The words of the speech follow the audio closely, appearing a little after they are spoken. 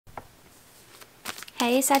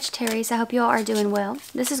Hey Sagittarius, I hope you all are doing well.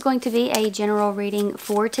 This is going to be a general reading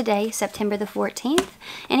for today, September the 14th.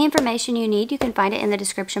 Any information you need, you can find it in the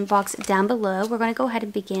description box down below. We're going to go ahead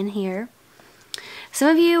and begin here. Some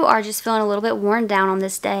of you are just feeling a little bit worn down on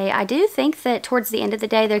this day. I do think that towards the end of the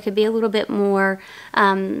day, there could be a little bit more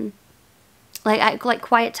like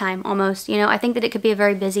quiet time almost, you know. I think that it could be a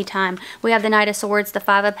very busy time. We have the Knight of Swords, the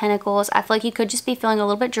Five of Pentacles. I feel like you could just be feeling a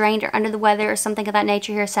little bit drained or under the weather or something of that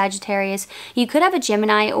nature here, Sagittarius. You could have a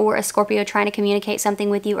Gemini or a Scorpio trying to communicate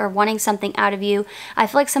something with you or wanting something out of you. I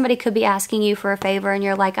feel like somebody could be asking you for a favor and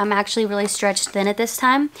you're like, I'm actually really stretched thin at this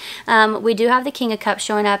time. We do have the King of Cups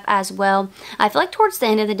showing up as well. I feel like towards the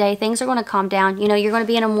end of the day, things are going to calm down. You know, you're going to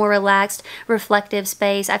be in a more relaxed, reflective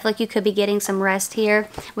space. I feel like you could be getting some rest here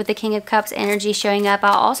with the King of Cups energy showing up. I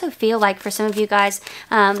also feel like for some of you guys,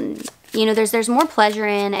 you know, there's more pleasure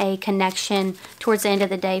in a connection towards the end of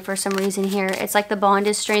the day for some reason here. It's like the bond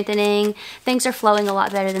is strengthening. Things are flowing a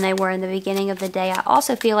lot better than they were in the beginning of the day. I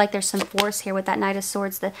also feel like there's some force here with that Knight of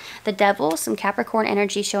Swords, the Devil, some Capricorn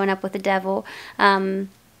energy showing up with the Devil.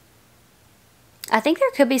 I think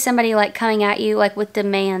there could be somebody like coming at you like with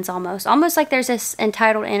demands almost like there's this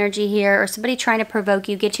entitled energy here, or somebody trying to provoke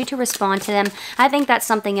you, get you to respond to them. I think that's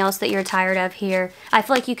something else that you're tired of here. I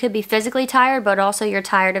feel like you could be physically tired, but also you're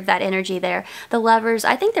tired of that energy there. The Lovers,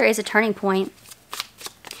 I think there is a turning point.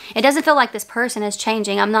 It doesn't feel like this person is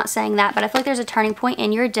changing. I'm not saying that, but I feel like there's a turning point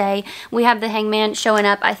in your day. We have the Hangman showing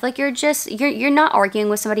up. I feel like you're not arguing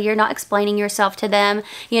with somebody. You're not explaining yourself to them.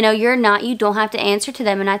 You know, you don't have to answer to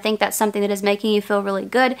them. And I think that's something that is making you feel really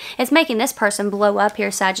good. It's making this person blow up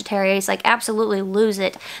here, Sagittarius. Like absolutely lose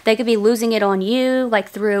it. They could be losing it on you, like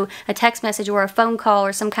through a text message or a phone call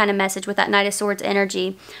or some kind of message with that Knight of Swords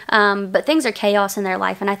energy. But things are chaos in their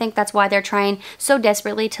life. And I think that's why they're trying so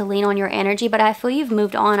desperately to lean on your energy. But I feel you've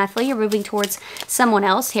moved on. I feel you're moving towards someone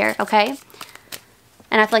else here, okay?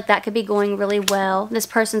 And I feel like that could be going really well. This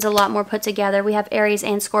person's a lot more put together. We have Aries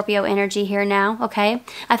and Scorpio energy here now, okay?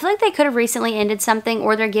 I feel like they could have recently ended something,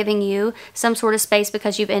 or they're giving you some sort of space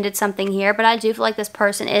because you've ended something here. But I do feel like this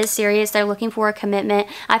person is serious. They're looking for a commitment.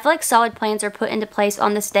 I feel like solid plans are put into place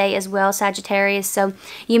on this day as well, Sagittarius. So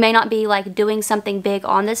you may not be like doing something big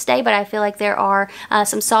on this day, but I feel like there are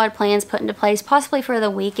some solid plans put into place, possibly for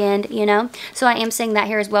the weekend, you know? So I am seeing that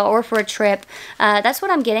here as well, or for a trip. That's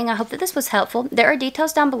what I'm getting. I hope that this was helpful. There are details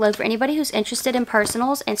down below for anybody who's interested in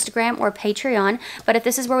personals, Instagram, or Patreon. But if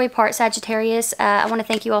this is where we part, Sagittarius, I want to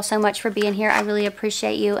thank you all so much for being here. I really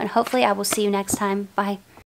appreciate you, and hopefully I will see you next time. Bye.